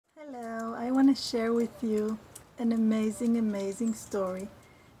to share with you an amazing story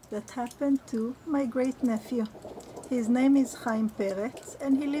that happened to my great nephew. His name is Chaim Peretz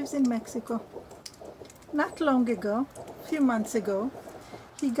and he lives in Mexico. Not long ago, a few months ago,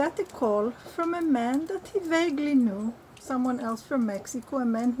 he got a call from a man that he vaguely knew, someone else from Mexico, a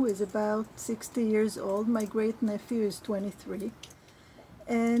man who is about 60 years old. My great nephew is 23.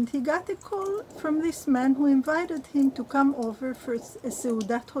 And he got a call from this man who invited him to come over for a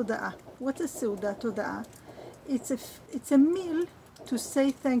Seudat Hoda'ah. What's a Seudat Hoda'ah? It's a meal to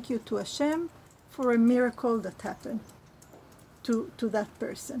say thank you to Hashem for a miracle that happened to that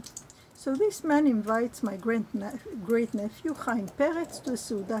person. So this man invites my great nephew, Chaim Peretz, to a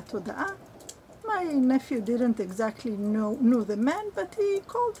Seudat Hoda'ah. My nephew didn't exactly know the man, but he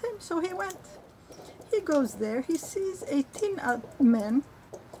called him, so he went. He goes there, he sees 18 men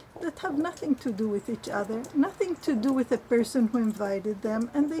that have nothing to do with each other, nothing to do with the person who invited them,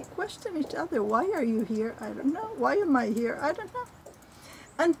 and they question each other. Why are you here? I don't know. Why am I here? I don't know.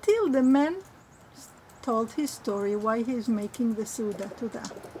 Until the man told his story why he is making the Seudat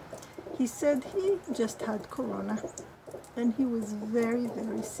Hoda'ah. He said he just had corona and he was very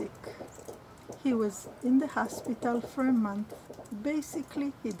sick. He was in the hospital for a month.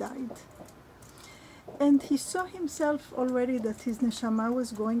 Basically, he died. And he saw himself already that his neshama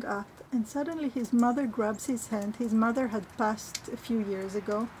was going up, and suddenly his mother grabs his hand. His mother had passed a few years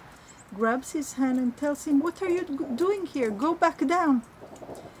ago. Grabs his hand and tells him, "What are you doing here? Go back down."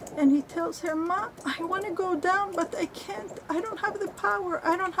 And he tells her, "Ma, I want to go down, but I can't. I don't have the power.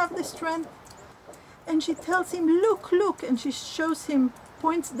 I don't have the strength." And she tells him, look. And she shows him,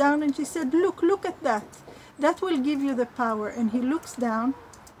 points down, and she said, look at that. That will give you the power." And he looks down,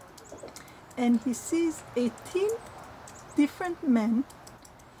 and he sees 18 different men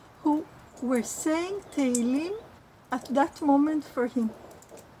who were saying Tehillim at that moment for him.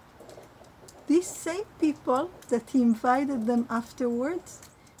 These same people that he invited them afterwards,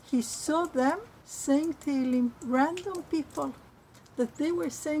 he saw them saying Tehillim, random people, that they were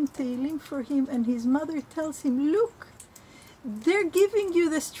saying Tehillim for him, and his mother tells him, "Look, they're giving you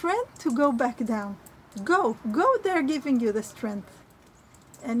the strength to go back down. Go, they're giving you the strength."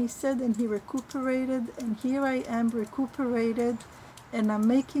 And he said, and he recuperated, and here I am recuperated, and I'm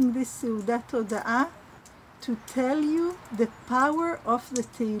making this Seudat Hoda'ah to tell you the power of the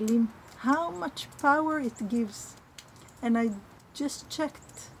Tehillim, how much power it gives. And I just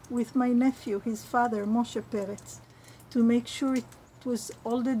checked with my nephew, his father, Moshe Peretz, to make sure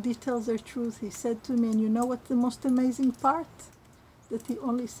all the details are truth. He said to me, and you know what the most amazing part? That he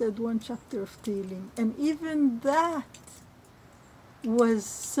only said one chapter of Tehillim. And even that was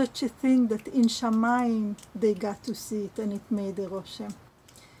such a thing that in Shamayim they got to see it, and it made a roshem.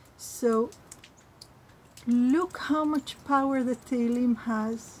 So look how much power the Tehillim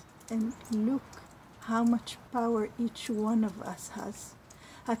has, and look how much power each one of us has.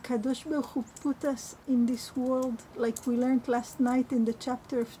 HaKadosh Baruch Hu put us in this world, like we learned last night in the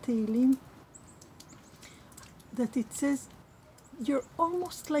chapter of Tehillim, that it says you're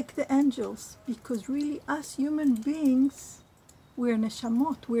almost like the angels, because really us human beings, we're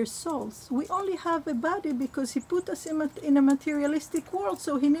neshamot, we're souls. We only have a body because he put us in a materialistic world,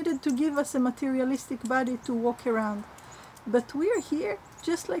 so he needed to give us a materialistic body to walk around. But we're here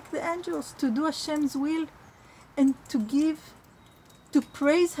just like the angels to do Hashem's will, and to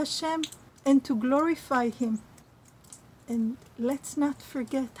praise Hashem and to glorify Him. And let's not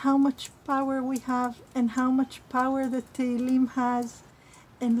forget how much power we have and how much power the Tehillim has,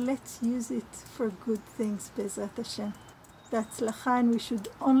 and let's use it for good things, Bezrat Hashem. That's L'chaim, we should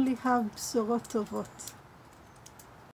only have Bsorot Tovot.